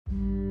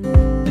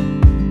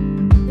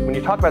When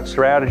you talk about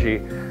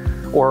strategy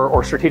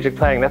or strategic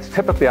planning, that's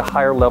typically a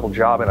higher level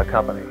job in a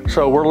company.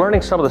 So we're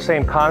learning some of the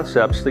same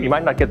concepts that you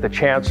might not get the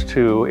chance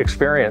to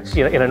experience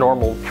in a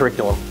normal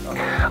curriculum.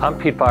 I'm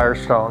Pete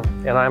Firestone,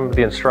 and I'm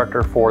the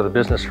instructor for the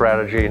Business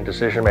Strategy and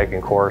Decision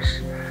Making course.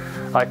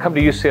 I come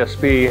to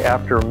UCSB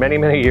after many,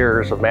 many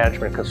years of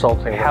management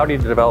consulting. How do you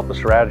develop a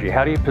strategy?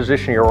 How do you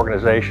position your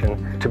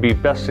organization to be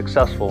best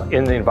successful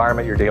in the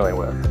environment you're dealing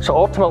with? So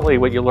ultimately,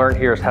 what you learn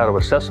here is how to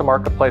assess a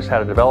marketplace, how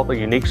to develop a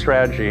unique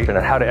strategy, and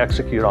how to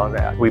execute on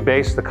that. We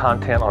base the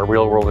content on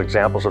real-world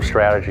examples of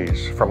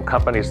strategies from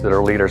companies that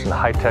are leaders in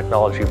high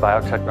technology,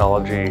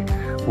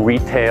 biotechnology,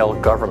 retail,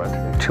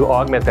 government. To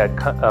augment that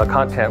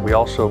content, we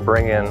also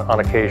bring in, on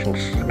occasions,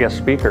 guest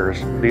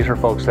speakers. These are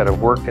folks that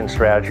have worked in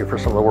strategy for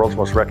some of the world's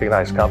most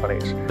recognized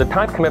companies. The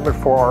time commitment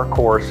for our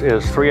course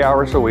is 3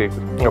 hours a week,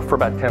 for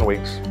about 10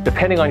 weeks.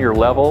 Depending on your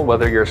level,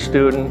 whether you're a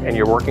student and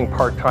you're working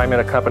part-time in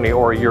a company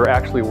or you're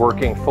actually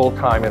working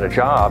full-time in a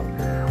job,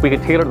 we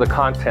can tailor the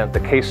content, the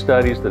case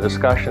studies, the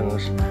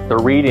discussions, the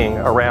reading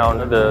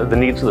around the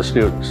needs of the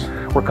students.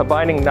 We're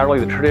combining not only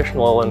the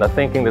traditional and the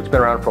thinking that's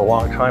been around for a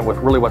long time with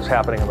really what's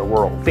happening in the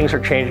world. Things are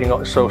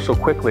changing so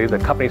quickly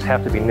that companies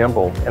have to be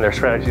nimble and their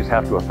strategies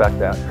have to affect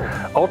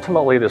that.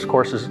 Ultimately, this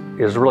course is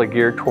really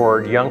geared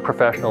toward young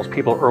professionals,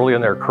 people early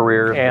in their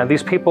career, and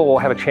these people will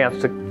have a chance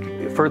to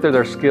further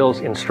their skills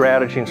in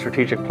strategy and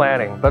strategic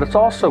planning. But it's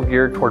also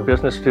geared toward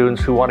business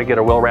students who want to get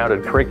a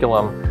well-rounded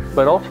curriculum,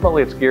 but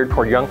ultimately it's geared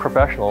toward young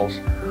professionals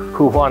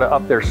who want to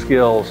up their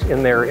skills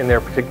in their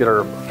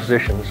particular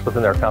positions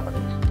within their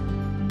companies.